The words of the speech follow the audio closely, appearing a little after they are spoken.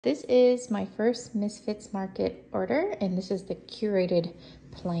This is my first Misfits Market order, and this is the curated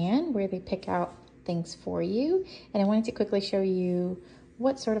plan where they pick out things for you. And I wanted to quickly show you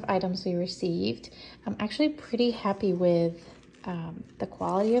what sort of items we received. I'm actually pretty happy with the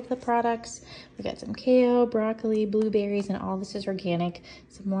quality of the products. We got some kale, broccoli, blueberries, and all this is organic.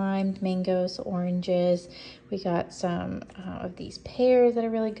 Some lime, mangoes, oranges. We got some of these pears that are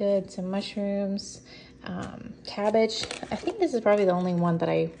really good, some mushrooms, cabbage. I think this is probably the only one that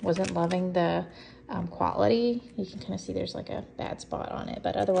I wasn't loving the quality. You can kind of see there's like a bad spot on it,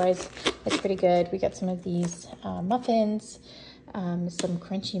 but otherwise it's pretty good. We got some of these muffins, some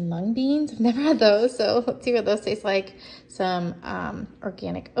crunchy mung beans. I've never had those, so let's see what those taste like. Some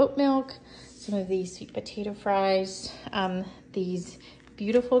organic oat milk, some of these sweet potato fries, these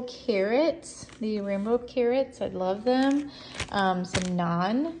beautiful carrots, the rainbow carrots, I love them, some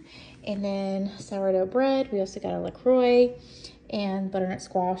naan, and then sourdough bread. We also got a LaCroix and butternut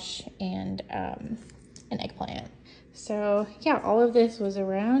squash and an eggplant. So yeah, all of this was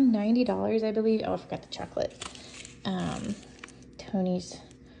around $90, I believe. Oh, I forgot the chocolate. Tony's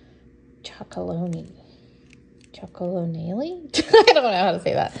Chocolonely? I don't know how to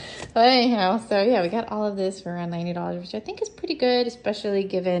say that. But anyhow, so yeah, we got all of this for around $90, which I think is pretty good, especially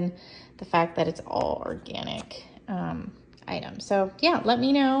given the fact that it's all organic items. So yeah, let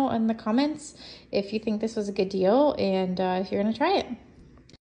me know in the comments if you think this was a good deal and if you're gonna try it.